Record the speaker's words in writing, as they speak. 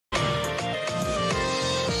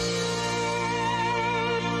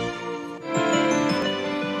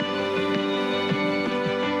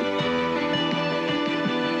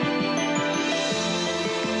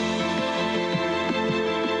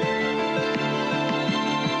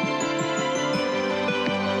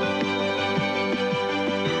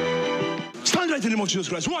in the name of Jesus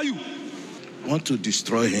Christ. Who are you? I want to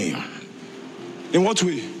destroy him. In what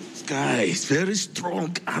way? This guy is very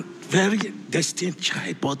strong and very destined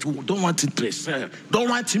child, but we don't want him to excel. Don't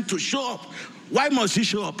want him to show up. Why must he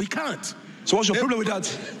show up? He can't. So what's your problem with that?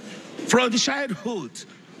 From the childhood.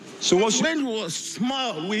 So when he was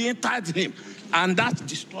small, we entered him, and that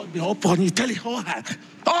destroyed the whole point. Tell him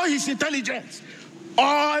all his intelligence,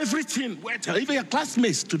 all everything. Even your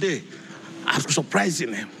classmates today are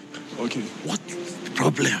surprising him. Okay. What is the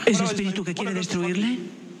problem? ¿Ese espíritu que quiere destruirle?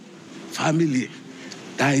 Family.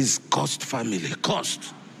 That is cursed family.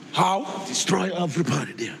 Cursed. How? Destroy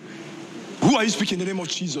everybody there. Who are you speaking in the name of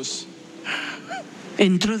Jesus?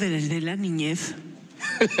 Entró desde la niñez.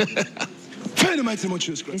 Pray in the mighty name of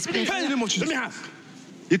Jesus Christ. Pray in the name of Jesus. Let me ask.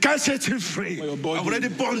 You can't set him free. I've already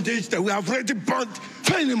bondaged. We have already bonded.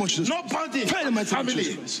 Pray in the name of Jesus. No bondage. Pray in the mighty name of Family.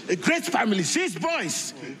 Jesus. A great family. 6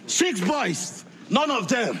 boys. 6 boys. None of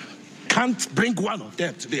them can't bring one of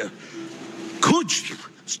them to there. Good,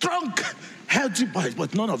 strong, healthy boys,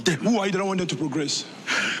 but none of them. Who are you that don't want them to progress?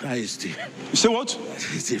 That is the. You say what?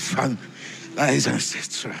 That is the family. That is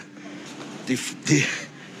ancestral.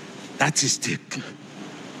 That is the.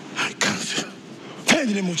 I can't. Pray in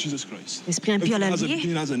the name of Jesus Christ. Esprit impur Everything la has a vie.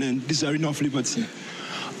 beginning, has an end. This is arena of liberty.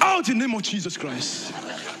 Out in the name of Jesus Christ.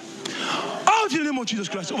 Out in the name of Jesus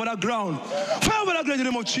Christ. Over that ground. Fire over that ground in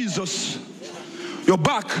the name of Jesus. Your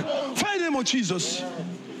back. Fire in the name of Jesus.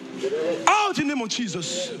 Out in the name of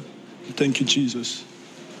Jesus. Thank you, Jesus.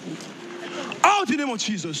 Out in the name of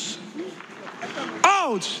Jesus.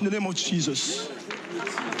 Out in the name of Jesus.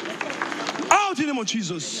 Out in the name of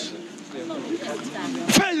Jesus.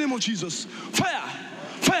 Fire in the name of Jesus. Fire.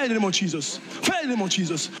 Fire in the name of Jesus. Fire in the name of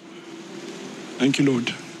Jesus. Thank you,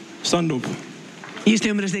 Lord. Stand up. Y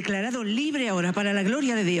este hombre es declarado libre ahora para la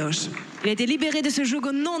gloria de Dios. Il a été libéré de ce joug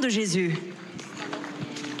au nom de Jésus.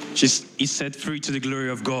 He's set free to the glory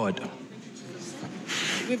of God.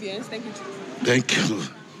 Thank you.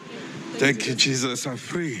 Thank you, Jesus. I'm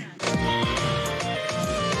free.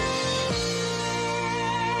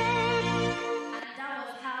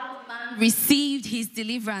 Received his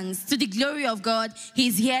deliverance. To the glory of God,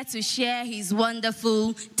 he's here to share his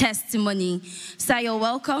wonderful testimony. Sir, you're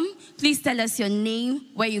welcome. Please tell us your name,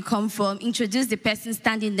 where you come from, introduce the person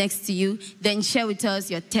standing next to you, then share with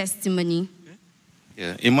us your testimony.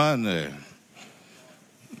 Yeah, Emmanuel.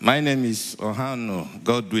 My name is Ohano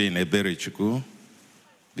Godwin Eberichuku.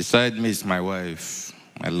 Beside me is my wife,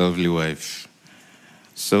 my lovely wife.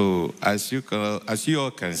 So as you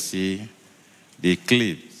all can see, the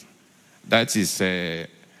clip, that is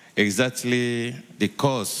exactly the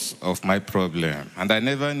cause of my problem. And I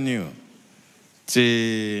never knew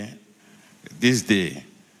till this day.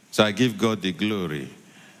 So I give God the glory.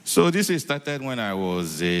 So this started when I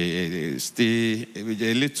was still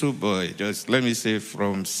a little boy, just let me say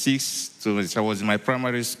from 6 to, I was in my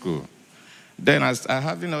primary school. Then I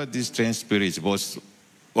having all these strange spirits, but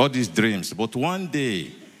all these dreams. But one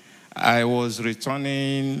day, I was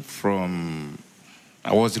returning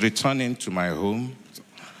to my home.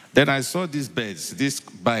 Then I saw these birds,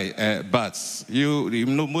 bats. You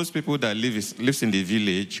know, most people that lives in the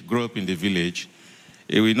village, grow up in the village,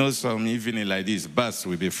 we know some evening like this, bats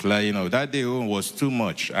will be flying out. That day was too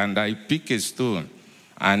much, and I picked a stone,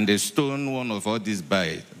 and the stone one of all these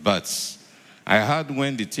bats. I heard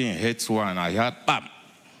when the thing hits one, I heard bam.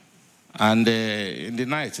 And in the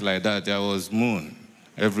night like that, there was moon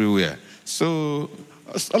everywhere. So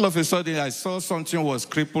all of a sudden, I saw something was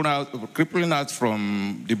crippling out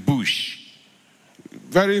from the bush.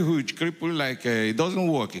 Very huge, crippled like it doesn't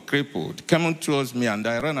work, it crippled. Came towards me, and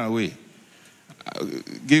I ran away.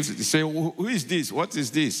 Say, who is this? What is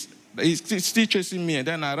this? He's still chasing me, and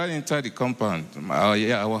then I ran inside the compound,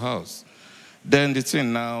 our house. Then the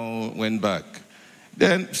thing now went back.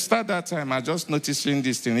 Then start that time, I just noticing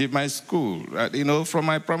this thing in my school. You know, from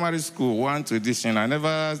my primary school, 1 to this thing, I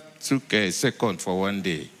never took a second for one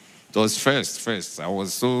day. It was first. I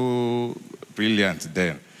was so brilliant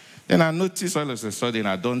then. Then I noticed all of a sudden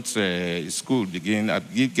I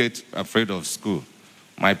get afraid of school.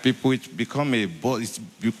 My people, it's become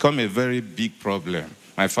a very big problem.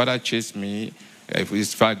 My father chased me.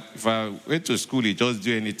 If I went to school, he just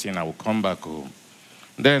do anything, I would come back home.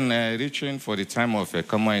 Then reaching for the time of a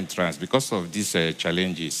common entrance, because of these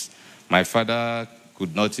challenges, my father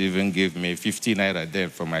could not even give me 50 naira then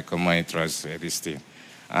for my common entrance this thing.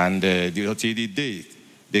 And until the day,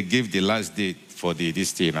 they gave the last date for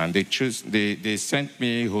this thing, and they sent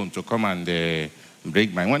me home to come and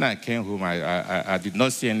break mine. When I came home, I did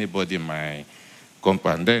not see anybody in my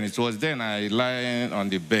compound. Then it was then I lying on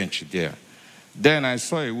the bench there. Then I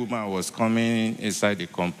saw a woman was coming inside the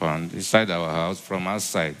compound, inside our house from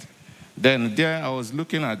outside. Then there I was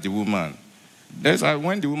looking at the woman.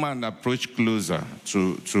 When the woman approached closer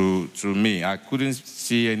to me, I couldn't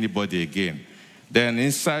see anybody again. Then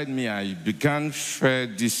inside me, I began feel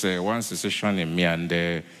this one sensation in me,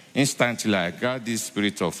 and instantly I got this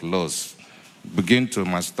spirit of lust. Begin to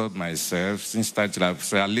masturbate myself. Instantly,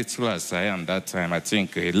 as little as I am that time, I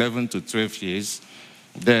think 11 to 12 years.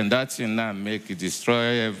 Then that thing now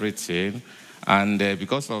destroy everything. And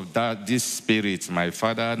because of that, this spirit, my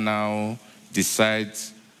father now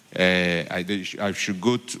decides I should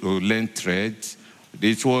go to learn trade.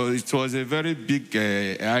 It was a very big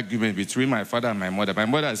argument between my father and my mother. My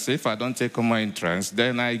mother said, if I don't take common entrance,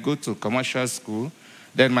 then I go to commercial school.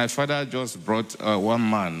 Then my father just brought one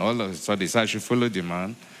man. All of a sudden, so I should follow the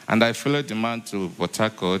man. And I followed the man to Port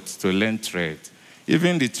Harcourt to learn trade.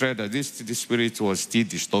 Even the trade, this spirit was still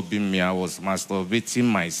disturbing me. I was masturbating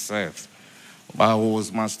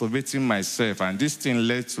myself. And this thing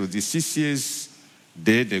led to the 6 years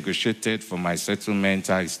they negotiated for my settlement.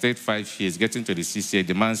 I stayed 5 years. Getting to the 6th year,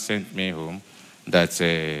 the man sent me home that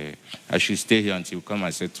I should stay here until he come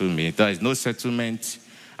and settle me. There is no settlement.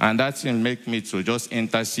 And that thing made me to just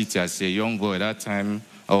enter city as a young boy. At that time,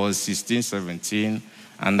 I was 16, 17.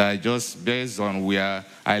 And I just, based on where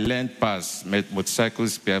I learned parts, motorcycle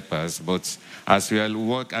spare parts, but as we were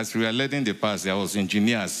learning the parts, there was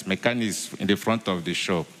engineers, mechanics in the front of the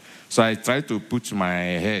shop. So I tried to put my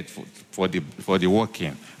head for the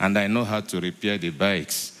working, and I know how to repair the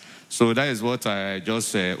bikes. So that is what I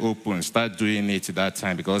just start doing it that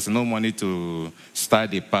time, because no money to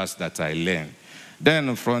start the parts that I learned.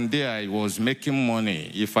 Then from there, I was making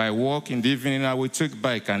money. If I walk in the evening, I will take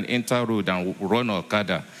bike and enter road and run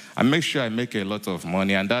Okada. I make sure I make a lot of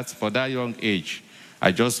money. And that's for that young age.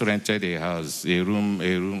 I just rented a house, a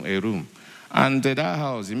room. And that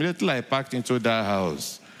house, immediately I packed into that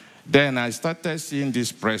house. Then I started seeing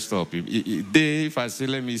this pressed up. If I say,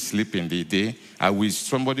 let me sleep in the day,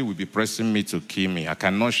 somebody will be pressing me to kill me. I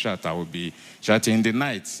cannot shout. I will be shouting in the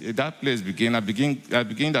night. That place I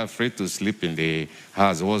began afraid to sleep in the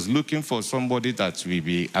house. I was looking for somebody that will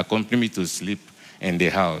be accompany me to sleep in the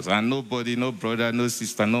house. And nobody, no brother, no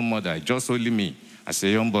sister, no mother, just only me as a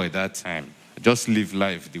young boy at that time. Just live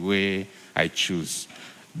life the way I choose.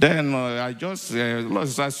 Then I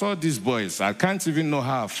saw these boys. I can't even know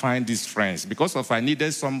how I find these friends, because I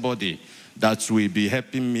needed somebody that will be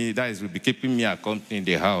helping me, will be keeping me accompanied in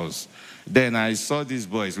the house. Then I saw these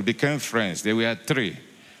boys. We became friends. They were 3.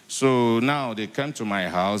 So now they come to my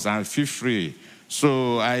house and feel free.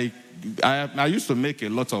 So I used to make a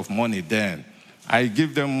lot of money then. I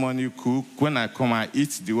give them money, cook. When I come, I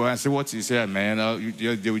eat the one. I say, what is here, man?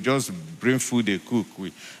 They will just bring food, they cook.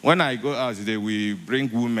 When I go out, they will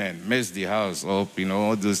bring women, mess the house up,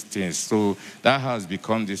 all those things. So that house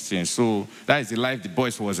become this thing. So that is the life the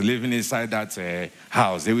boys was living inside that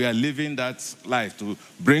house. They were living that life to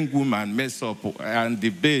bring women, mess up, and the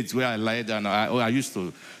beds where I lie down, I used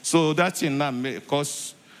to. So that thing now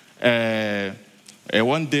cause...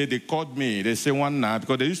 one day they called me. They say, one now,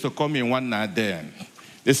 because they used to call me one now then.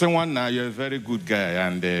 They say, one now, you're a very good guy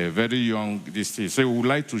and very young. This thing. So we would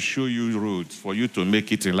like to show you roads for you to make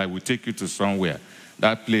it in life. We'll take you to somewhere.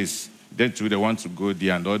 That place, then too, they want to go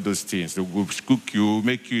there and all those things. They will cook you,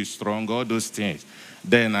 make you strong, all those things.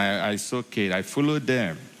 Then I said, okay, I followed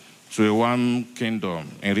them to one kingdom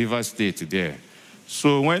in River State there.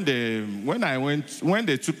 So when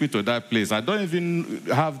they took me to that place, I don't even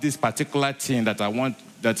have this particular thing that I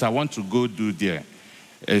want to go do there.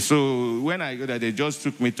 So when I go there, they just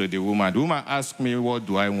took me to the woman. The woman asked me, what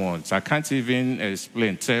do I want? I can't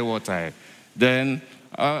even tell what Then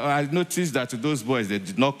I noticed that those boys, they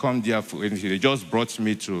did not come there for anything. They just brought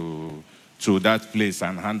me to that place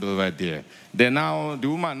and hand over there. Then now, the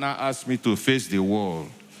woman now asked me to face the wall.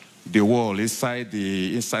 The wall inside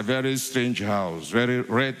very strange house, very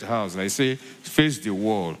red house. I say, face the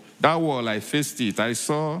wall. That wall, I faced it. I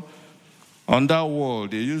saw on that wall,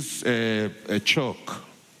 they use a chalk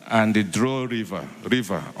and they draw river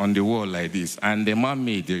on the wall like this. And the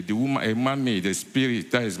mermaid, the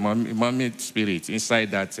spirit, that is mermaid spirit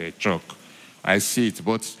inside that chalk. I see it,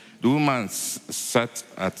 but the woman sat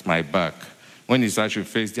at my back. When it's actually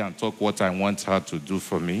faced there and talk what I want her to do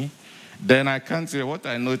for me, then I can't say what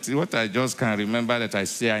I noticed, what I just can remember that I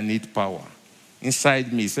say I need power.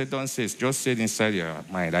 Inside me, said, don't say, just say it inside your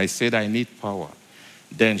mind. I said I need power.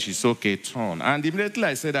 Then she said, okay, turn. And immediately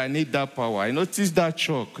I said I need that power. I noticed that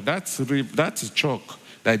chalk, that's chalk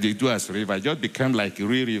that they do as river. It just became like a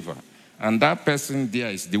real river. And that person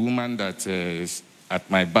there is the woman that is at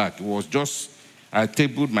my back. It was just I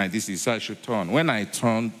tabled my this, so I should turn. When I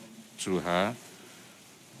turned to her,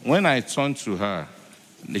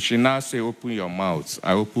 she now said, open your mouth.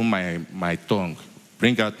 I opened my tongue,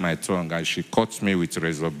 bring out my tongue, and she cut me with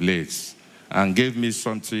razor blades and gave me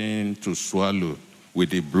something to swallow with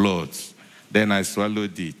the blood. Then I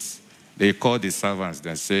swallowed it. They called the servants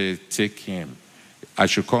and said, take him. I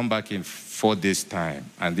should come back in 4 days' time.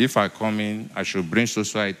 And if I come in, I should bring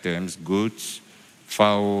social items, goods,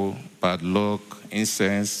 fowl, padlock,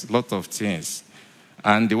 incense, lot of things.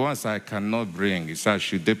 And the ones I cannot bring, so I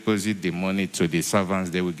should deposit the money to the servants.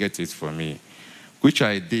 They will get it for me, which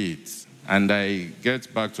I did. And I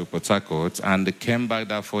get back to Port Harcourt and came back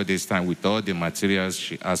that 4 days' time with all the materials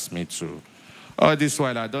she asked me to. All this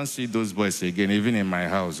while, I don't see those boys again, even in my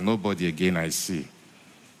house. Nobody again I see.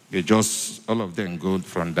 They just, all of them go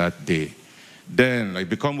from that day. Then I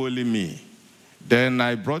become only me. Then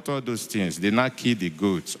I brought all those things. They now kill the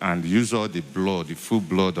goats and use all the blood, the full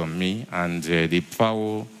blood on me, and the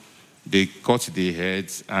fowl, they cut the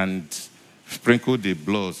heads and sprinkle the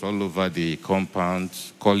blood all over the compound,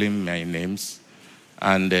 calling my names,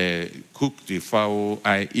 and cook the fowl.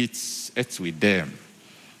 I ate with them.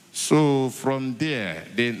 So from there,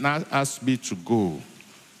 they now asked me to go.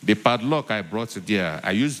 The padlock I brought there,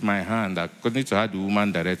 I used my hand, according to how the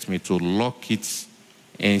woman directed me, to lock it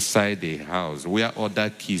inside the house where other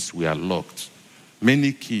keys were locked.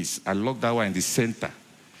 Many keys. I locked that one in the center.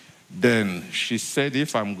 Then she said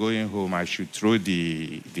if I'm going home, I should throw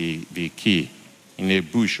the key in a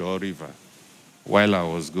bush or river while I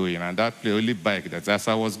was going. And that only bike that as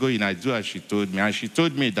I was going, I do as she told me. And she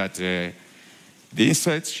told me that the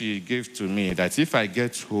insight she gave to me, that if I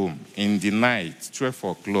get home in the night, 12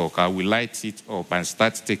 o'clock, I will light it up and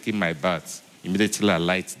start taking my bath. Immediately I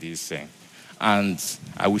light this thing. And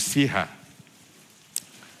I will see her.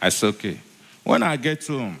 I said, okay. When I get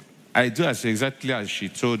home, I do exactly as she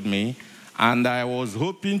told me, and I was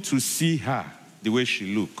hoping to see her the way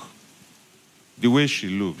she looked. The way she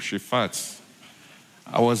looked, she fat.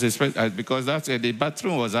 I was expecting, because the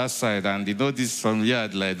bathroom was outside, and you know this some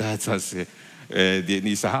yard like that,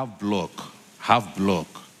 it's a half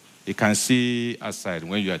block. You can see outside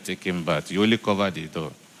when you are taking bath. You only cover the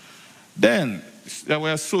door. Then there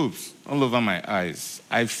were soaps all over my eyes.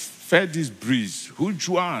 I felt this breeze. Which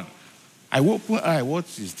one? I opened my eye. What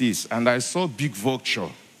is this? And I saw big vulture.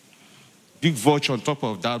 Big vulture on top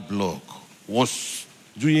of that block was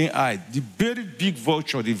doing the very big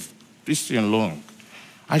vulture, the piston long.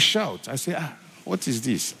 I shout. I say, what is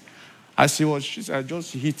this? As she said, I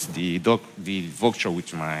just hit the vulture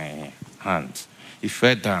with my hand. He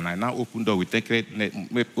fell down. I now opened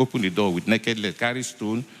the door with naked leg, carry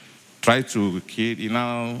stone, try to kill. He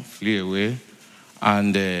now flew away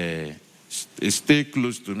and stay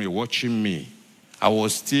close to me, watching me. I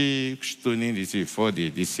was still stoning this before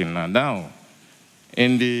this thing. Now,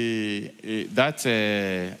 in that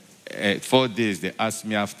 4 days, they asked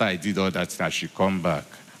me after I did all that, I should come back.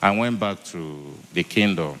 I went back to the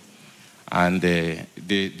kingdom. And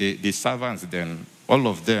the servants then, all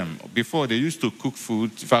of them, before they used to cook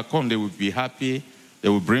food. If I come, they would be happy. They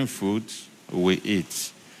would bring food, we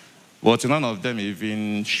eat. But none of them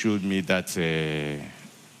even showed me that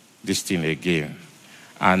this thing again.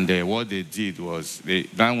 And what they did was, they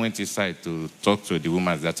now went inside to talk to the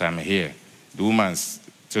woman that I'm here. The woman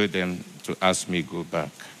told them to ask me go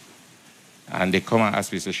back. And they come and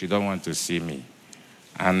ask me, so she don't want to see me.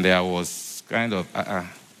 And I was kind of,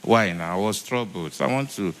 why now? I was troubled. So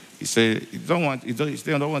he said, you don't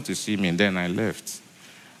want to see me. And then I left.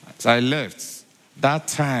 So I left. That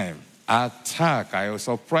time, attack, I was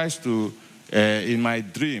surprised in my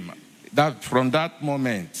dream, that from that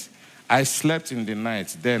moment, I slept in the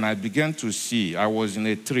night. Then I began to see, I was in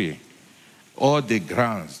a tree. All the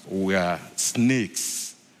grounds were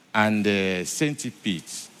snakes and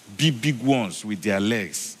centipedes, big ones with their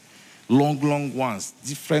legs, long ones,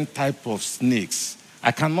 different type of snakes.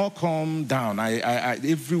 I cannot come down.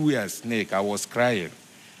 Everywhere snake. I was crying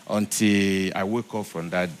until I woke up from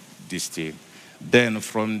this thing. Then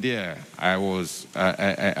from there, I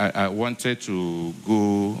wanted to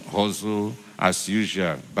go hustle as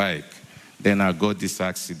usual, bike. Then I got this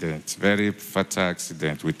accident, very fatal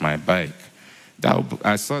accident with my bike.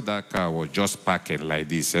 I saw that car was just parking like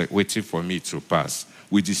this, waiting for me to pass.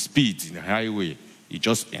 With the speed in the highway, it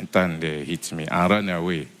just entered and hit me and ran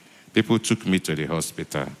away. People took me to the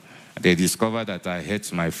hospital. They discovered that I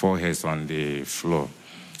hit my forehead on the floor.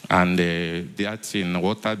 And that thing,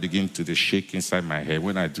 water began to shake inside my head.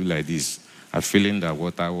 When I do like this, I'm feeling that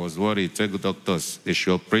water. I was worried. Tell the doctors they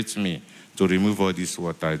should operate me to remove all this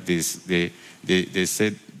water. They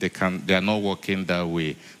said they are not working that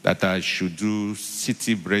way, that I should do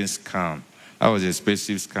city brain scan. That was a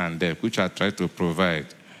expensive scan there, which I tried to provide.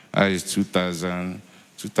 That is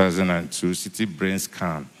 2002, city brain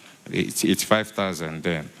scan. It's 5,000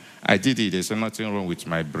 then. I did it. There's nothing wrong with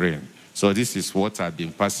my brain. So this is what I've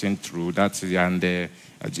been passing through. I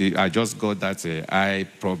just got that eye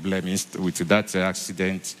problem with that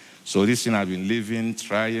accident. So this thing I've been living,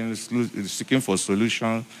 trying, seeking for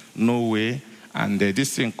solution, no way. And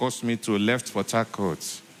this thing caused me to left Port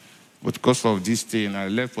Harcourt. But because of this thing, I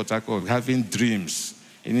left Port Harcourt having dreams.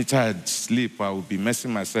 Anytime I sleep, I would be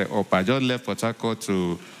messing myself up. I just left Port Harcourt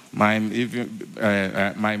to my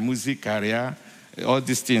music career. All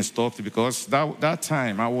these things stopped because that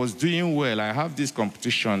time I was doing well. I have this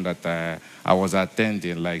competition that I was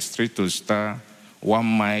attending, like Street to Star,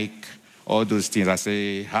 One Mic, all those things. I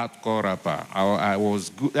say hardcore rapper. I was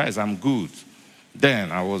good. Guys, I'm good.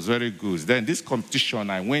 Then I was very good. Then this competition,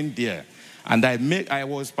 I went there. And I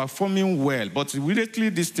was performing well, but immediately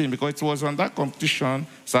this thing, because it was on that competition,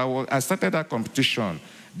 so I started that competition.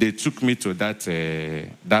 They took me to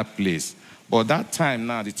that place. But that time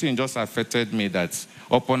now, the thing just affected me that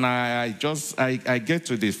upon I get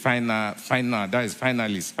to the final, that is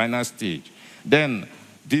finalist, final stage. Then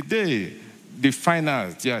the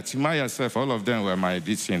finals, yeah, Tima yourself, all of them were my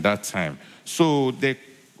beats in that time. So they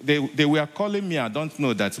were calling me. I don't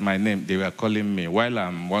know that's my name. They were calling me while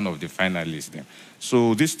I'm one of the finalists.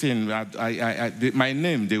 So this thing, my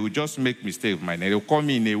name, they would just make mistake with my name. They will call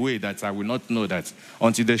me in a way that I will not know that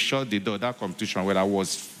until they shut the door, that competition where I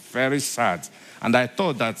was very sad. And I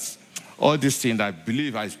thought that all these things, I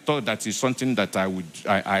thought that is something that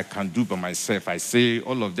I can do by myself. I say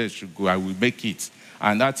all of them should go, I will make it.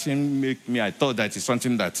 And that thing make me, I thought that is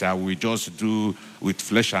something that I will just do with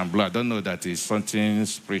flesh and blood. I don't know that it's something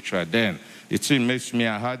spiritual. Then the thing makes me,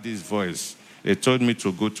 I heard this voice. They told me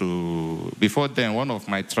to go to, before then, one of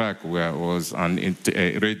my tracks was on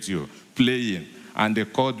radio playing. And they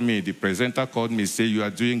called me, the presenter called me, say, you are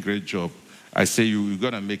doing a great job. I say, you're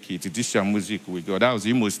going to make it. This is your music we got. That was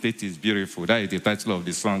Imo State is Beautiful. That is the title of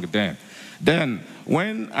the song then. Then,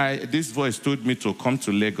 when this voice told me to come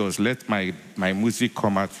to Lagos, let my music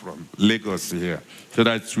come out from Lagos here, so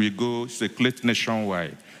that we go circulate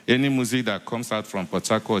nationwide. Any music that comes out from Port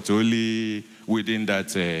Harcourt, only within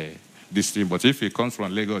that district. But if it comes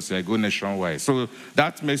from Lagos, I go nationwide. So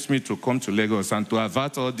that makes me to come to Lagos and to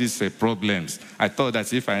avert all these problems. I thought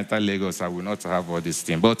that if I enter Lagos, I will not have all these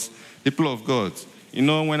things. But people of God, you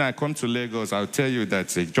know, when I come to Lagos, I'll tell you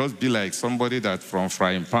that it just be like somebody that from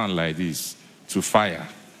frying pan like this to fire.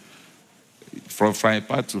 From frying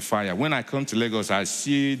pan to fire. When I come to Lagos, I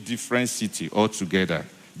see different city altogether,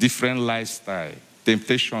 different lifestyle,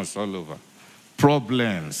 temptations all over,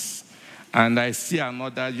 problems. And I see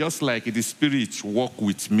another, just like the Spirit walk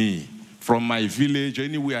with me. From my village,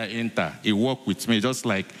 anywhere I enter, he walk with me, just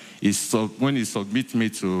like when he submit me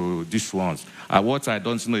to these ones. What I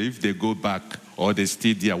don't know, if they go back or they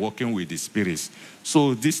stay there working with the spirits.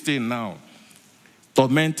 So this thing now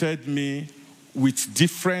tormented me with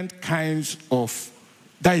different kinds of,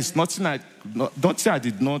 that is nothing I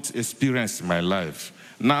did not experience in my life.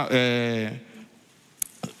 Now,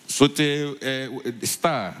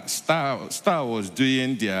 Star was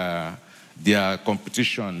doing their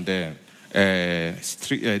competition there.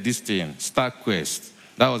 This thing, Star Quest.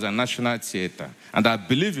 That was a national theater. And I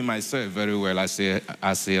believe in myself very well as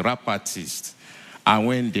a rap artist. I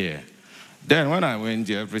went there. Then when I went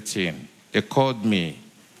there, everything, they called me.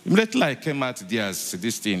 Immediately I came out there as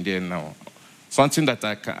this thing there now. Something that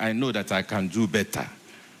I know that I can do better.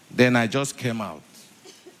 Then I just came out.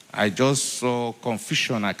 I just saw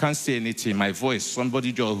confusion. I can't say anything. My voice,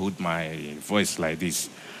 somebody just heard my voice like this.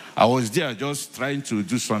 I was there just trying to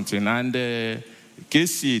do something. And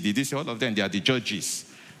Casey, did all of them, they are the judges.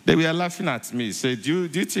 They were laughing at me. Said, do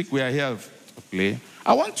you think we are here to play?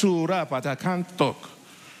 I want to rap, but I can't talk.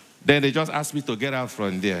 Then they just asked me to get out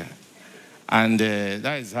from there. And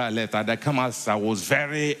that is how I left. And I come out, I was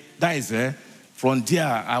from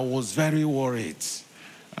there, I was very worried.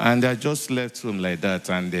 And I just left home like that.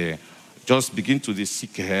 And just begin to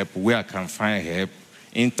seek help, where I can find help.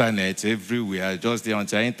 Internet, everywhere. Just there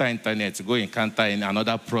until I enter internet, go encounter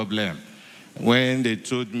another problem. When they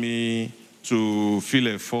told me to fill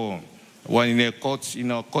a form, in a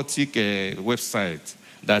occultic website,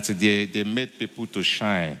 that they made people to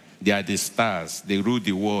shine. They are the stars. They rule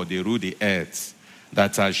the world. They rule the earth.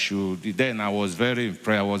 That I should. Then I was very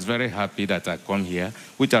impressed. I was very happy that I come here,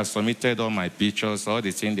 which I submitted all my pictures, all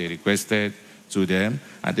the things they requested to them,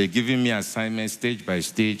 and they're giving me assignments stage by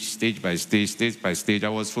stage, stage by stage, stage by stage. I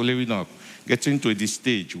was following up, getting to the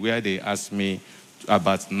stage where they asked me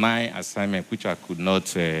about 9 assignments, which I could not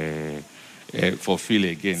fulfill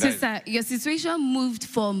again. Sister, your situation moved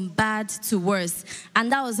from bad to worse,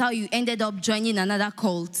 and that was how you ended up joining another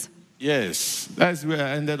cult. Yes, that's where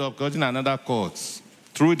I ended up getting another cult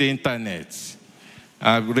through the internet.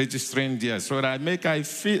 I'm registering there. So I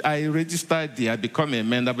registered there, I become a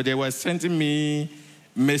member, but they were sending me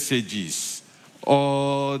messages,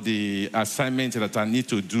 all the assignments that I need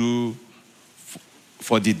to do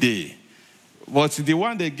for the day. But the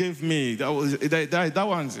one they gave me, that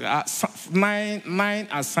one's 9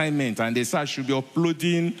 assignments, and they said I should be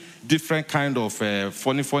uploading different kind of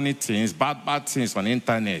funny things, bad things on the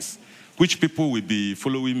internet, which people will be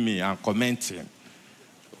following me and commenting.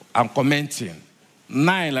 I'm commenting.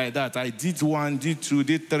 9 like that. I did 1, did 2,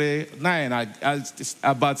 did 3, 9.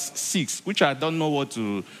 About 6, which I don't know what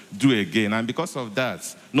to do again. And because of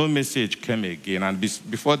that, no message came again. And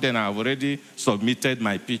before then, I've already submitted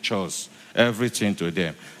my pictures, everything to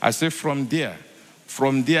them. I say from there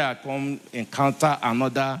I come encounter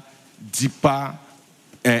another deeper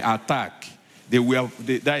attack. They were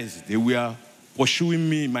pursuing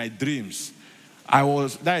me in my dreams.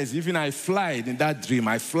 Even I fly in that dream.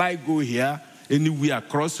 I fly, go here, anywhere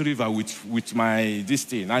across river with my this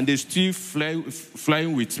thing, and they still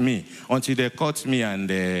flying with me until they caught me and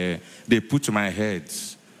they put my head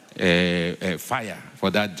fire for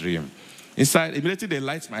that dream. Inside, immediately they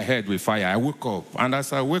light my head with fire. I woke up, and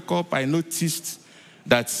as I woke up, I noticed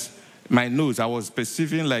that my nose, I was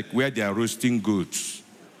perceiving like where they are roasting goats.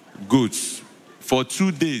 For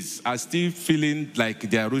 2 days, I still feeling like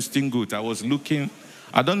they are roasting goats. I was looking.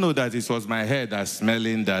 I don't know that it was my head that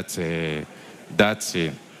smelling that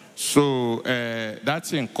thing. So that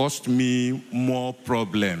thing caused me more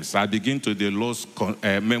problems. I begin to lose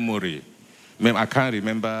memory. I can't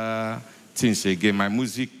remember things again. My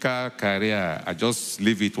musical career, I just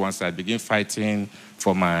leave it once I begin fighting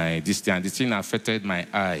for this thing. And the thing affected my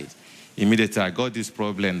eyes. Immediately, I got this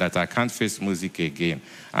problem that I can't face music again.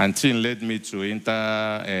 And thing led me to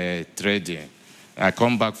enter trading. I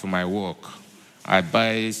come back from my work. I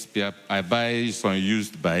buy some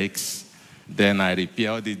used bikes. Then I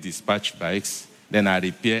repair all the dispatch bikes. Then I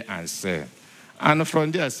repair and sell. And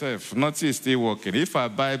from there, nothing is still working. If I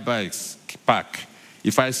buy bikes, pack.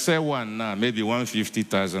 If I sell one now, maybe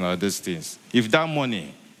 150,000 or those things. If that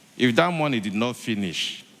money did not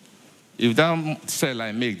finish, if that sell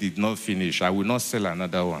I make did not finish, I will not sell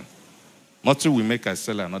another one. Nothing will make I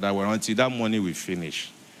sell another one until that money will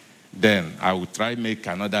finish. Then I will try make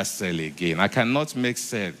another sell again. I cannot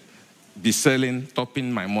be selling,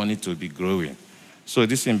 topping my money to be growing. So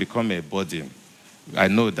this thing become a burden. I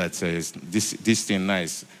know that this thing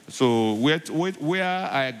nice. So where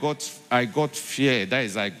I got fear, that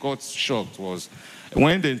is I got shocked, was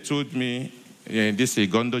when they told me in this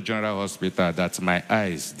Igondo General Hospital that my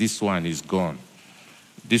eyes, this one is gone.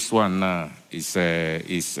 This one now is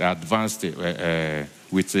advanced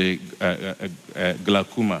with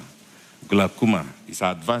glaucoma. Glaucoma is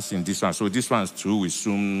advanced in this one. So this one's too will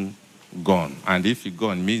soon gone. And if it's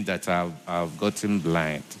gone, means that I've gotten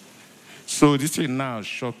blind. So this thing now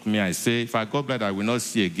shocked me. I say, if I go blind, I will not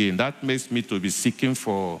see again. That makes me to be seeking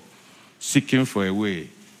for a way,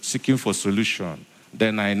 seeking for solution.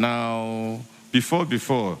 Then I now,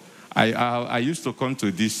 before, I used to come to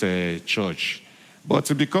this church.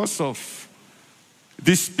 But because of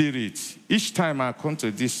this spirit, each time I come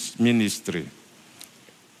to this ministry,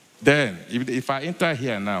 then if I enter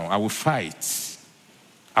here now, I will fight.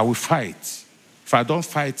 I will fight. If I don't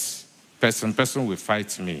fight, person will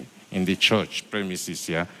fight me in the church premises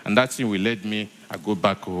here. And that thing will let me, I go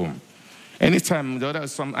back home. Anytime,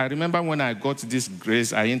 I remember when I got this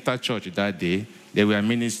grace, I entered church that day. They were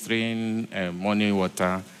ministering morning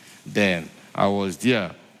water. Then I was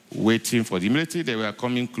there waiting for them. Immediately they were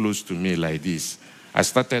coming close to me like this. I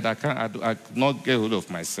could not get hold of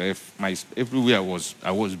myself. Everywhere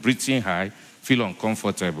I was breathing high, feel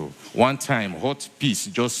uncomfortable. One time, hot piece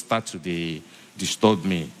just started to disturb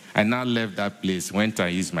me. I now left that place, went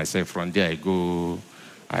and used myself. From there, I go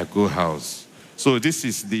house. So this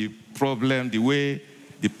is the problem, the way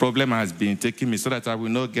the problem has been taking me, so that I will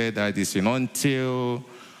not get that this until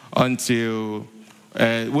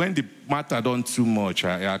when the matter done too much,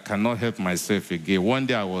 I cannot help myself again. One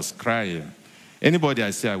day I was crying. Anybody I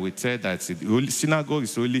say, I will tell that the synagogue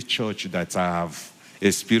is the only church that I have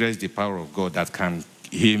experienced the power of God that can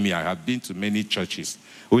heal me. I have been to many churches.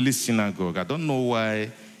 Only synagogue. I don't know why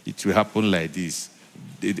it will happen like this.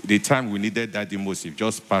 The time we needed that the most, it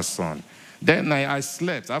just passed on. Then I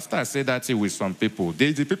slept. After I said that with some people,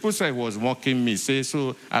 the people said it was mocking me. Say,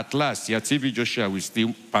 so at last, your TV Joshua will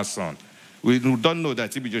still pass on. We don't know that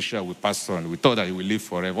TB Joshua will pass on. We thought that he will live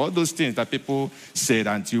forever. All those things that people said,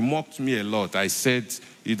 and you mocked me a lot. I said,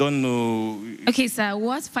 you don't know. Okay, sir,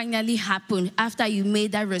 what finally happened after you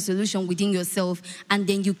made that resolution within yourself and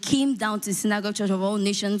then you came down to Synagogue Church of All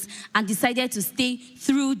Nations and decided to stay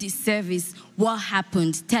through the service? What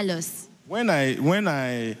happened? Tell us. When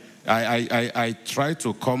I tried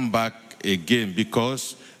to come back again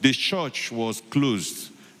because the church was closed.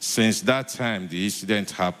 Since that time, the incident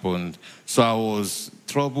happened. So I was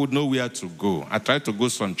troubled, nowhere to go. I tried to go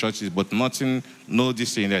some churches, but nothing, no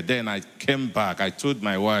this in there. Then I came back. I told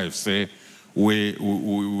my wife, say, we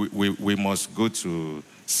must go to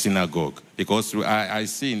synagogue. Because I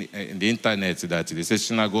see in the internet that they say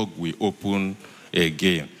synagogue will open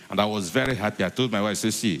again. And I was very happy. I told my wife, say,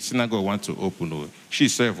 see, synagogue want to open. She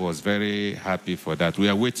herself was very happy for that. We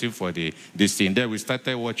are waiting for this thing. Then we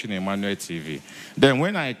started watching Emmanuel TV. Then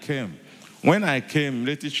when I came,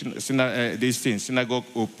 this thing, synagogue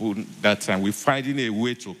opened that time. We finding a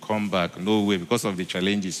way to come back. No way, because of the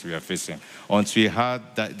challenges we are facing. Until we had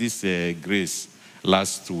this grace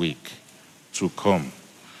last week to come.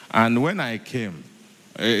 And when I came,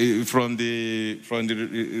 from the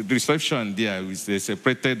reception there, they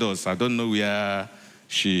separated us. I don't know how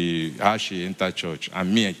she entered church,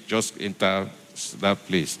 and me, I just entered that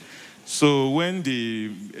place. So when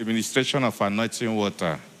the administration of anointing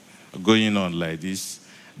water going on like this,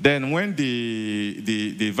 then when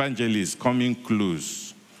the evangelist coming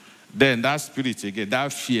close, then that spirit again,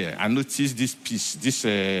 that fear, I noticed this peace, this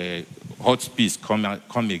hot peace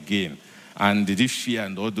come again. And this fear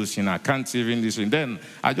and all those things, I can't even listen. Then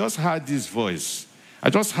I just heard this voice. I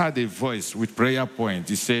just heard a voice with prayer point.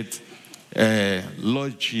 He said,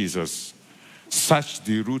 Lord Jesus, search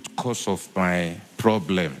the root cause of my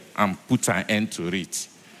problem and put an end to it.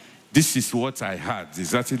 This is what I heard,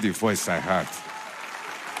 exactly the voice I heard.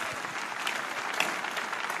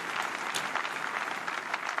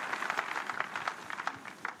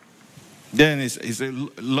 Then he said,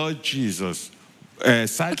 Lord Jesus,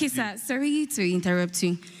 okay, sir, sorry to interrupt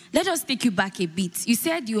you. Let us take you back a bit. You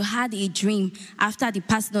said you had a dream after the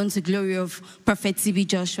passed on to glory of Prophet TB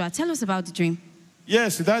Joshua. Tell us about the dream.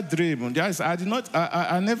 Yes, that dream. Yes,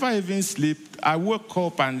 I never even sleep. I woke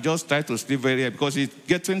up and just tried to sleep very early because it's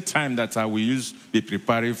getting time that I will be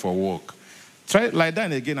preparing for work. Like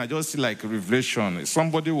that again, I just see like a revelation.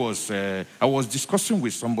 I was discussing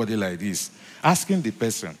with somebody like this, asking the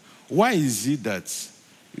person, why is it that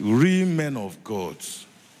real men of God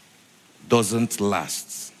doesn't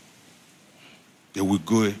last? They will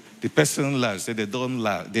go. The person lasts. They don't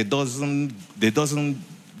last. They doesn't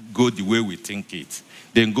go the way we think it.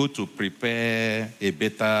 They go to prepare a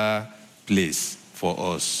better place for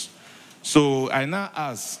us. So I now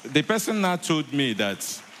ask. The person now told me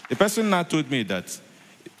that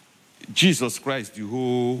Jesus Christ, the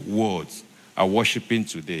whole world, are worshiping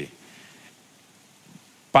today.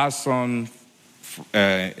 Pass on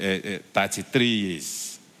 33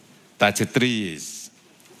 years.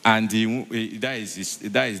 And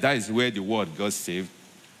that is where the world got saved.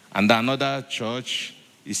 And another church,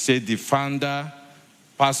 he said the founder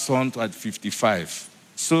passed on at 55.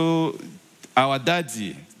 So our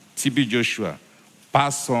daddy, TB Joshua,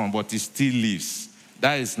 passed on, but he still lives.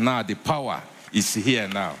 That is now the power is here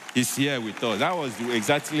now. He's here with us. That was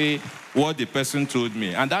exactly what the person told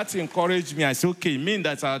me. And that encouraged me. I said, okay, mean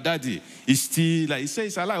that our daddy is still, like he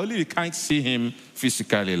says, alive. Only we can't see him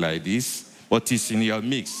physically like this, but he's in your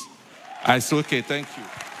mix. I said, okay, thank you.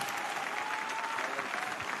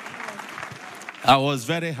 I was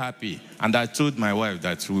very happy. And I told my wife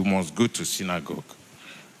that we must go to synagogue.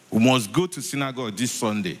 We must go to synagogue this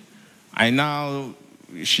Sunday.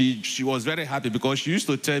 She was very happy because she used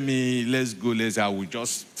to tell me, let's go, I would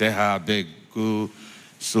just tell her, beg, go.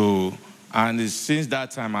 So, and since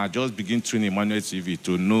that time, I just begin tuning Emmanuel TV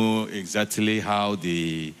to know exactly how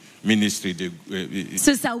the ministry...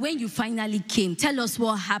 So, sir, when you finally came, tell us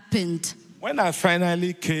what happened. When I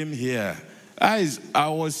finally came here, I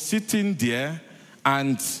was sitting there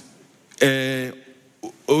and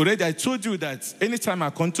already I told you that anytime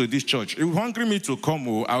I come to this church, if you hungry me to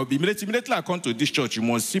come, I will be immediately I come to this church, you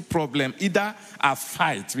must see problem, either a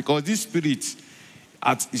fight, because this spirit,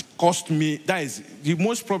 it cost me, that is the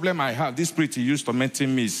most problem I have. This spirit used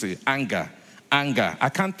tormenting me is anger. I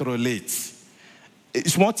can't relate.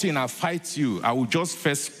 It's one thing, I fight you, I will just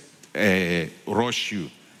first rush you.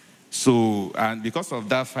 So, and because of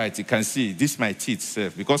that fight, you can see, this my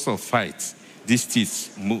teeth, because of fight, these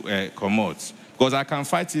teeth come out. Because I can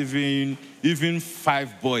fight even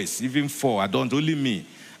 5 boys, even 4, I don't, only me.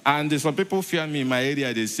 And some people fear me in my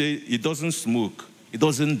area, they say, he doesn't smoke, he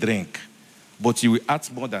doesn't drink. but you will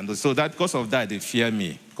act more than those. So that because of that, they fear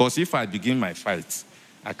me. Because if I begin my fight,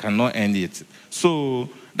 I cannot end it. So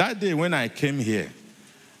that day when I came here,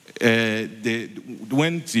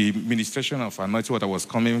 when the ministration of anointing water was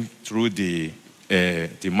coming through the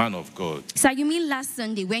man of God. So you mean last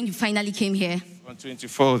Sunday when you finally came here? On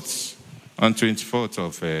 24th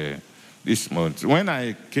of this month, when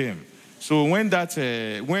I came. So when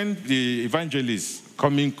the evangelist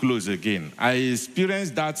coming close again, I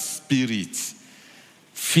experienced that spirit,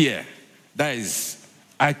 fear. That is,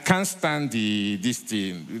 I can't stand this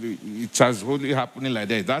thing. It has only happening like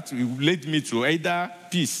that. That led me to either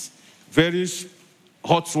peace, very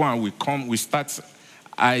hot one will come, we start.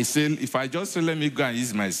 I say, if I just say, let me go and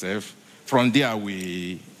ease myself, from there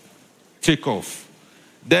we take off.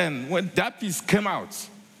 Then when that peace came out,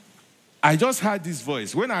 I just heard this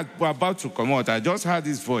voice. When I was about to come out, I just heard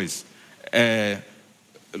this voice.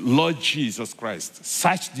 Lord Jesus Christ,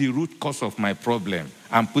 search the root cause of my problem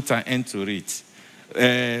and put an end to it.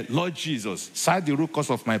 Lord Jesus, search the root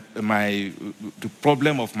cause of the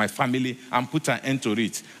problem of my family and put an end to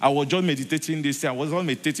it. I was just meditating this thing. I was all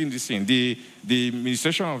meditating this thing. The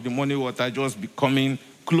ministration of the morning water just becoming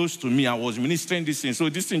close to me. I was ministering this thing. So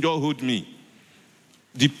this thing just hold me.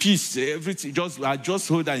 The peace, everything, I just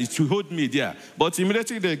hold that. It will hold me there. But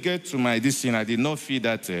immediately they get to this thing, I did not feel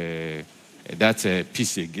that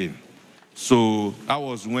peace again. So that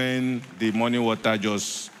was when the morning water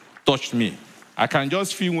just touched me. I can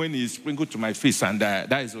just feel when it sprinkled to my face, and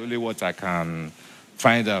that is only what I can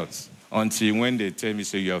find out. Until when they tell me,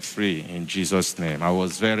 say, you are free in Jesus' name. I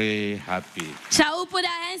was very happy. Shall we put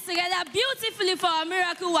our hands together beautifully for our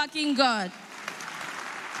miracle working God?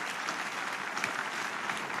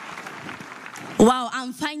 Wow,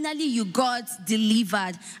 and finally you got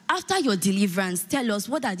delivered. After your deliverance, tell us,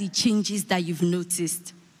 what are the changes that you've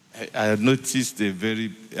noticed? I noticed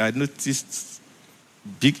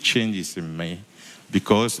big changes in me,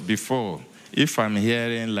 because before, if I'm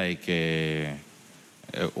hearing like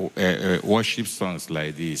worship songs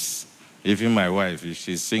like this, even my wife, if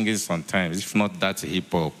she's singing sometimes, if not that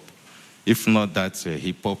hip-hop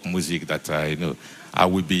music that I know, I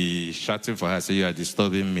will be shouting for her, say, you are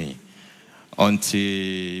disturbing me. Until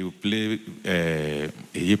you play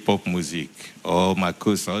hip-hop music or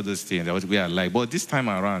Marcos, all those things, that we are like. But this time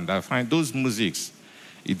around, I find those musics,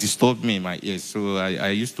 it disturbed me in my ears. So I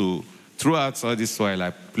used to, throughout all this while, I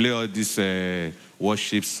play all these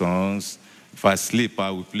worship songs. If I sleep,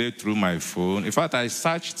 I will play through my phone. In fact, I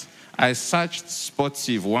searched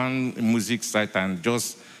Spotify, one music site, and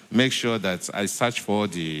just make sure that I search for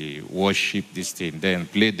the worship, this thing, then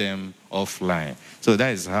play them offline. So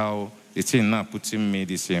that is how the thing now putting me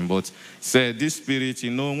the same. But say this spirit,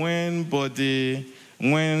 when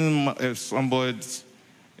somebody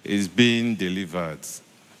is being delivered,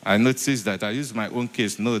 I noticed that I use my own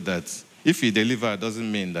case, know that if he delivered,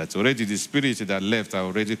 doesn't mean that already the spirit that left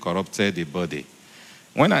already corrupted the body.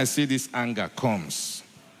 When I see this anger comes,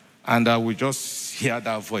 and I will just hear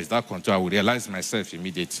that voice, that control, I will realize myself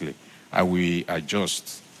immediately. I will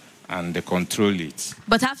adjust and control it.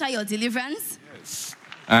 But after your deliverance? Yes.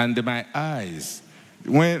 And my eyes,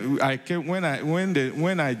 when my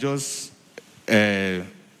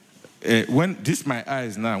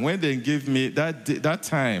eyes now, when they give me that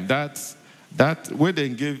time, when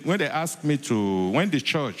they asked me to, when the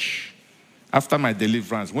church, after my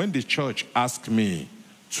deliverance, when the church asked me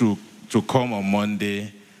to come on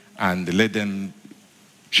Monday and let them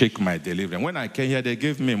check my deliverance, when I came here, they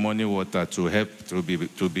gave me money water to help to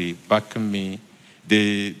be backing me.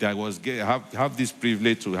 I have this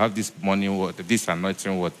privilege to have this money water, this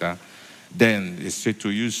anointing water. Then they say to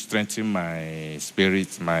use strengthen my spirit,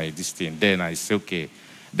 this thing. Then I say, okay.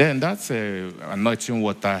 Then that's anointing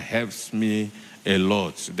water helps me a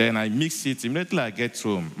lot. Then I mix it. Immediately I get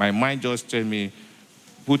home, my mind just tell me,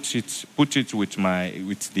 put it with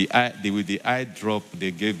the eye drop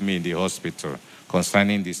they gave me in the hospital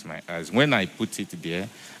concerning this my eyes. When I put it there,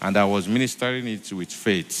 and I was ministering it with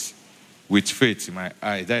faith in my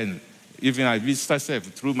eye, then even I visited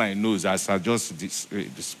through my nose as I just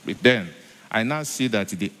then I now see that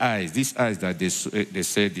these eyes that they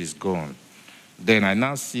said is gone. Then I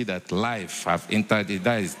now see that life have entered it.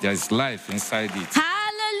 There's life inside it.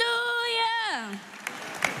 Hallelujah!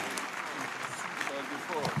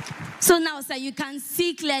 So now, sir, you can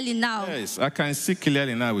see clearly now. Yes, I can see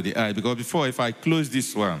clearly now with the eye, because before, if I close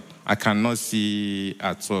this one, I cannot see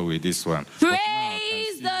at all with this one.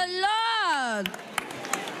 Praise the Lord!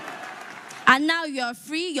 And now you're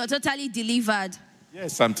free, you're totally delivered.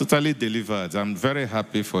 Yes, I'm totally delivered. I'm very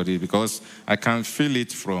happy for it, because I can feel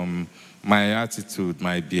it from my attitude,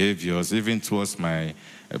 my behaviors, even towards my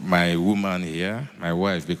my woman here, my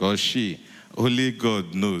wife, because only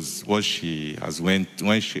God knows what she has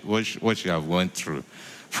what she have went through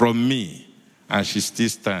from me, and she still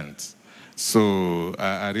stands. So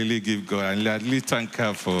I really give God, and I really thank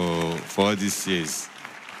her for all these years.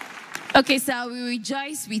 Okay, sir, we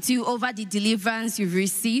rejoice with you over the deliverance you've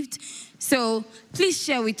received. So please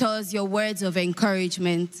share with us your words of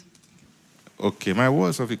encouragement. Okay, my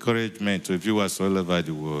words of encouragement to viewers all over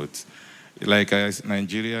the world, like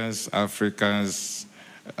Nigerians, Africans,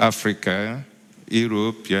 Africa,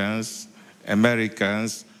 Europeans,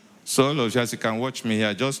 Americans. So all of you, as you can watch me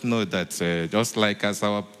here, just know that just like as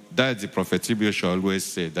our daddy, Prophet Tibio always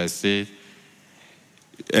said, they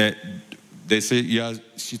say your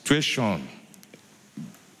situation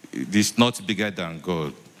is not bigger than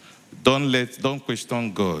God. Don't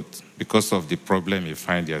question God because of the problem you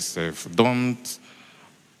find yourself. Don't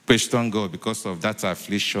question God because of that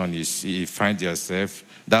affliction you find yourself,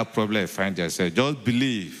 that problem you find yourself. Just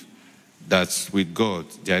believe that with God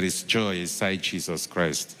there is joy inside Jesus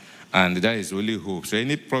Christ. And that is only hope. So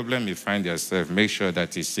any problem you find yourself, make sure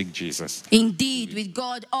that you seek Jesus. Indeed, with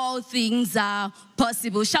God, all things are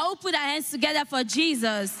possible. Shall we put our hands together for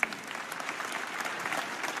Jesus?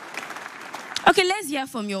 Okay, let's hear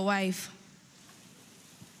from your wife.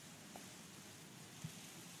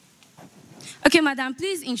 Okay, madam,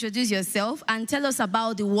 please introduce yourself and tell us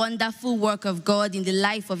about the wonderful work of God in the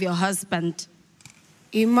life of your husband.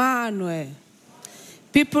 Emmanuel.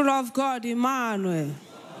 People of God, Emmanuel.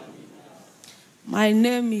 My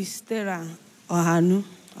name is Stella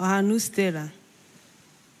Ohanu Stella.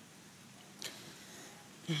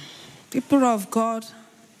 People of God,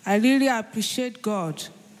 I really appreciate God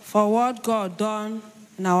for what God done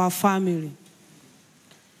in our family.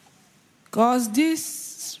 Because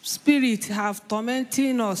this spirit have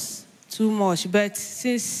tormenting us too much, but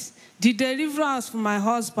since the deliverance from my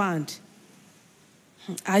husband,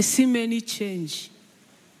 I see many change.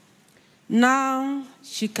 Now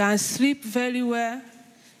she can sleep very well.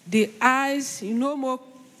 The eyes, no more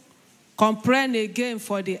complain again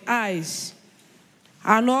for the eyes.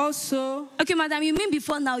 And also... Okay, madam, you mean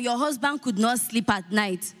before now your husband could not sleep at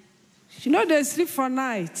night? They sleep for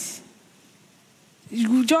night.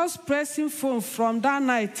 You just pressing phone from that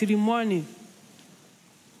night till the morning.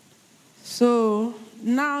 So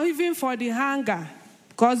now even for the hunger,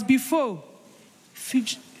 because before,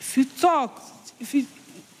 if you talk, if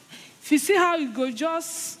you see how you go,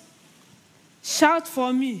 just shout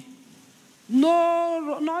for me.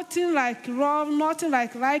 No, nothing like love, nothing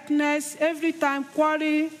like likeness. Every time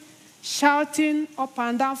quarrel, shouting up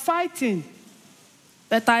and down, fighting.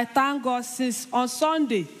 But I thank God since on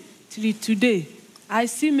Sunday till today, I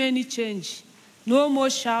see many change. No more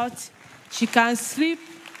shout. She can sleep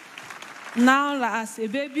now as a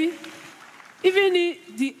baby. Even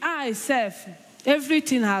the eye itself,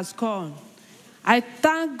 everything has gone. I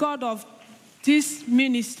thank God of this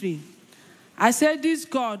ministry. I said, this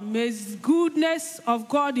God, may the goodness of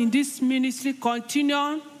God in this ministry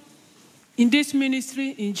continue in this ministry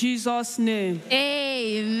in Jesus' name.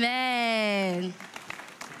 Amen.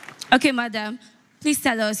 Okay, madam, please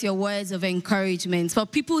tell us your words of encouragement for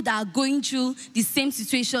people that are going through the same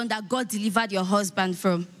situation that God delivered your husband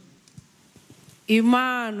from.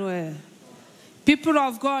 Emmanuel. People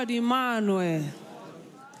of God, Emmanuel.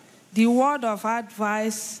 The word of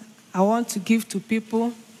advice I want to give to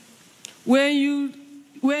people. When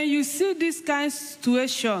you see this kind of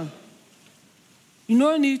situation, you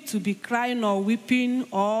don't need to be crying or weeping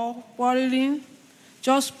or quarreling.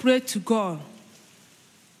 Just pray to God.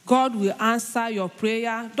 God will answer your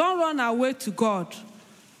prayer. Don't run away to God.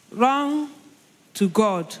 Run to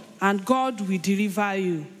God, and God will deliver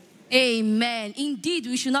you. Amen. Indeed,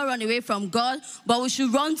 we should not run away from God, but we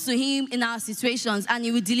should run to Him in our situations, and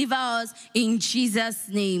He will deliver us in Jesus'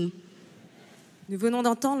 name. Nous venons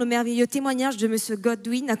d'entendre le merveilleux témoignage de M.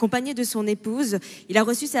 Godwin, accompagné de son épouse. Il a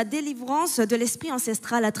reçu sa délivrance de l'esprit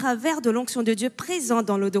ancestral à travers de l'onction de Dieu présente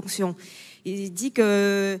dans l'eau d'onction. Il dit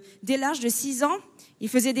que dès l'âge de 6 ans, il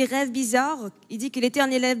faisait des rêves bizarres. Il dit qu'il était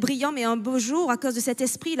un élève brillant, mais un beau jour, à cause de cet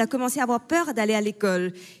esprit, il a commencé à avoir peur d'aller à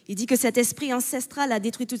l'école. Il dit que cet esprit ancestral a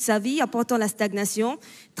détruit toute sa vie, apportant la stagnation.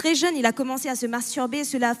 Très jeune, il a commencé à se masturber et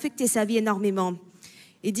cela a affecté sa vie énormément.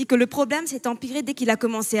 Il dit que le problème s'est empiré dès qu'il a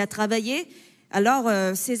commencé à travailler. Alors,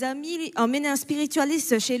 ses amis emmènent un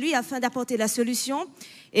spiritualiste chez lui afin d'apporter la solution.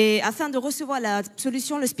 Et afin de recevoir la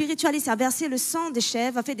solution, le spiritualiste a versé le sang des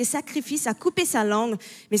chèvres, a fait des sacrifices, a coupé sa langue,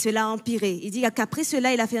 mais cela a empiré. Il dit qu'après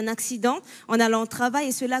cela, il a fait un accident en allant au travail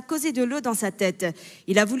et cela a causé de l'eau dans sa tête.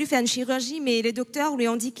 Il a voulu faire une chirurgie, mais les docteurs lui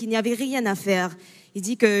ont dit qu'il n'y avait rien à faire. Il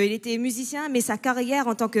dit qu'il était musicien, mais sa carrière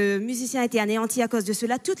en tant que musicien a été anéantie à cause de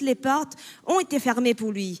cela. Toutes les portes ont été fermées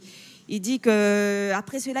pour lui. Il dit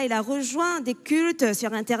qu'après cela, il a rejoint des cultes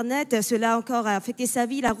sur Internet. Cela a encore affecté sa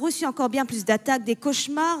vie. Il a reçu encore bien plus d'attaques, des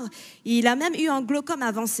cauchemars. Il a même eu un glaucome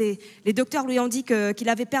avancé. Les docteurs lui ont dit qu'il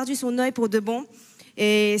avait perdu son œil pour de bon.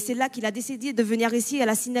 Et c'est là qu'il a décidé de venir ici à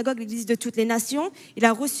la synagogue, l'église de toutes les nations. Il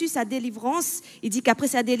a reçu sa délivrance. Il dit qu'après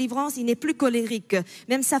sa délivrance, il n'est plus colérique.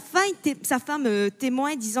 Même sa femme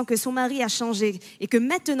témoigne disant que son mari a changé et que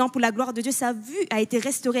maintenant, pour la gloire de Dieu, sa vue a été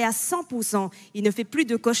restaurée à 100%. Il ne fait plus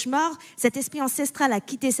de cauchemars. Cet esprit ancestral a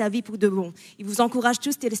quitté sa vie pour de bon. Il vous encourage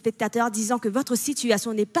tous, téléspectateurs, disant que votre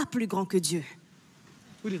situation n'est pas plus grand que Dieu.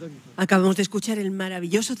 Acabamos de escuchar el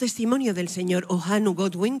maravilloso testimonio del señor Ohanu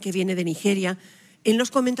Godwin, que viene de Nigeria. Él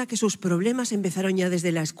nos comenta que sus problemas empezaron ya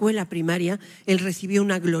desde la escuela primaria. Él recibió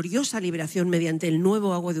una gloriosa liberación mediante el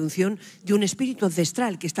nuevo agua de unción de un espíritu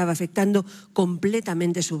ancestral que estaba afectando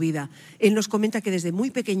completamente su vida. Él nos comenta que desde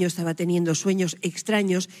muy pequeño estaba teniendo sueños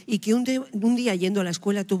extraños y que un día yendo a la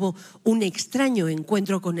escuela tuvo un extraño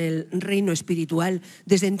encuentro con el reino espiritual.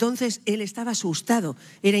 Desde entonces él estaba asustado,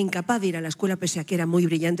 era incapaz de ir a la escuela pese a que era muy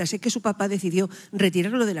brillante. Así que su papá decidió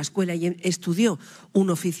retirarlo de la escuela y estudió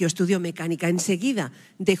un oficio, estudió mecánica. Enseguida,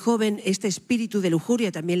 de joven, este espíritu de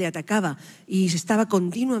lujuria también le atacaba y estaba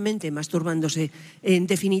continuamente masturbándose.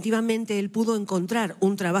 Definitivamente él pudo encontrar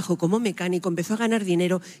un trabajo como mecánico, empezó a ganar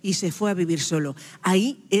dinero y se fue a vivir solo.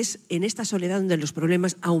 Ahí es en esta soledad donde los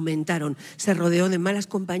problemas aumentaron. Se rodeó de malas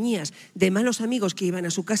compañías, de malos amigos que iban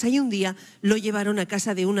a su casa y un día lo llevaron a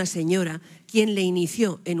casa de una señora quien le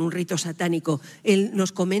inició en un rito satánico. Él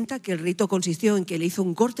nos comenta que el rito consistió en que le hizo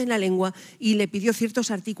un corte en la lengua y le pidió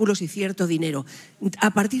ciertos artículos y cierto dinero. A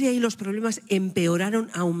partir de ahí los problemas empeoraron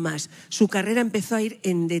aún más. Su carrera empezó a ir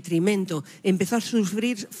en detrimento, empezó a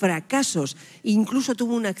sufrir fracasos, incluso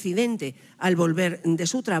tuvo un accidente al volver de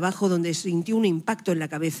su trabajo donde sintió un impacto en la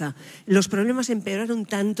cabeza. Los problemas empeoraron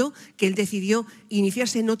tanto que él decidió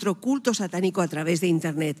iniciarse en otro culto satánico a través de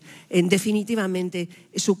Internet. Definitivamente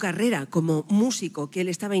su carrera como músico que él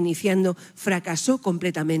estaba iniciando fracasó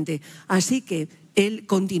completamente. Así que él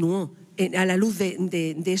continuó a la luz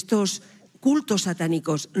de estos cultos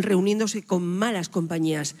satánicos, reuniéndose con malas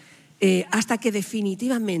compañías, hasta que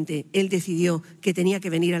definitivamente él decidió que tenía que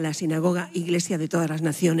venir a la sinagoga Iglesia de todas las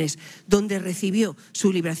naciones, donde recibió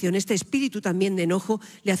su liberación. Este espíritu también de enojo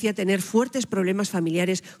le hacía tener fuertes problemas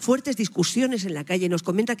familiares, fuertes discusiones en la calle. Nos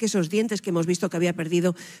comenta que esos dientes que hemos visto que había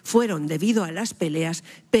perdido fueron debido a las peleas,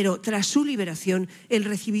 pero tras su liberación él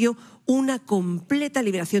recibió una completa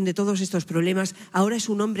liberación de todos estos problemas. Ahora es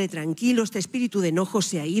un hombre tranquilo, este espíritu de enojo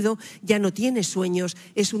se ha ido, ya no tiene sueños,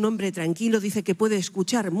 es un hombre tranquilo, dice que puede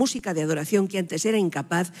escuchar música de adoración que antes era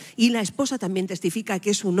incapaz, y la esposa también testifica que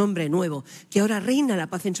es un hombre nuevo, que ahora reina la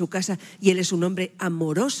paz en su casa y él es un hombre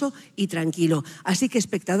amoroso y tranquilo. Así que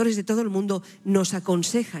espectadores de todo el mundo nos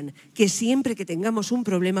aconsejan que siempre que tengamos un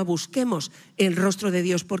problema busquemos el rostro de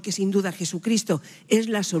Dios, porque sin duda Jesucristo es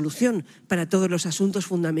la solución para todos los asuntos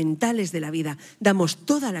fundamentales de la vida. Damos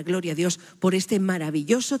toda la gloria a Dios por este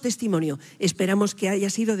maravilloso testimonio. Esperamos que haya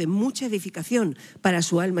sido de mucha edificación para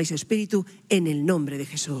su alma y su espíritu en el nombre de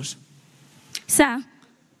Jesús. Sir,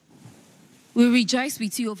 we rejoice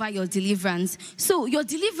with you over your deliverance. So your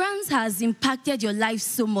deliverance has impacted your life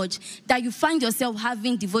so much that you find yourself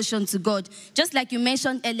having devotion to God. Just like you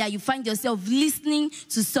mentioned earlier, you find yourself listening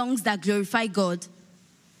to songs that glorify God.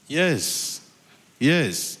 Yes,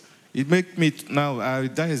 yes. It makes me now, I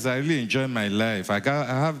really enjoy my life. I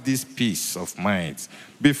have this peace of mind.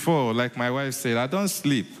 Before, like my wife said, I don't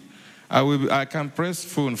sleep. I can press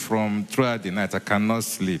phone from throughout the night. I cannot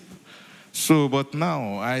sleep. So, but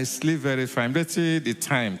now I sleep very fine. Let's say the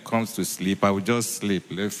time comes to sleep, I will just sleep,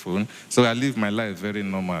 leave phone. So I live my life very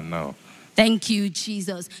normal now. Thank you,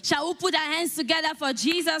 Jesus. Shall we put our hands together for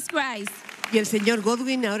Jesus Christ? Y el señor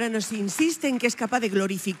Godwin ahora nos insiste en que es capaz de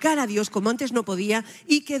glorificar a Dios como antes no podía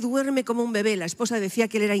y que duerme como un bebé. La esposa decía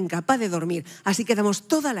que él era incapaz de dormir. Así que damos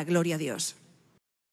toda la gloria a Dios.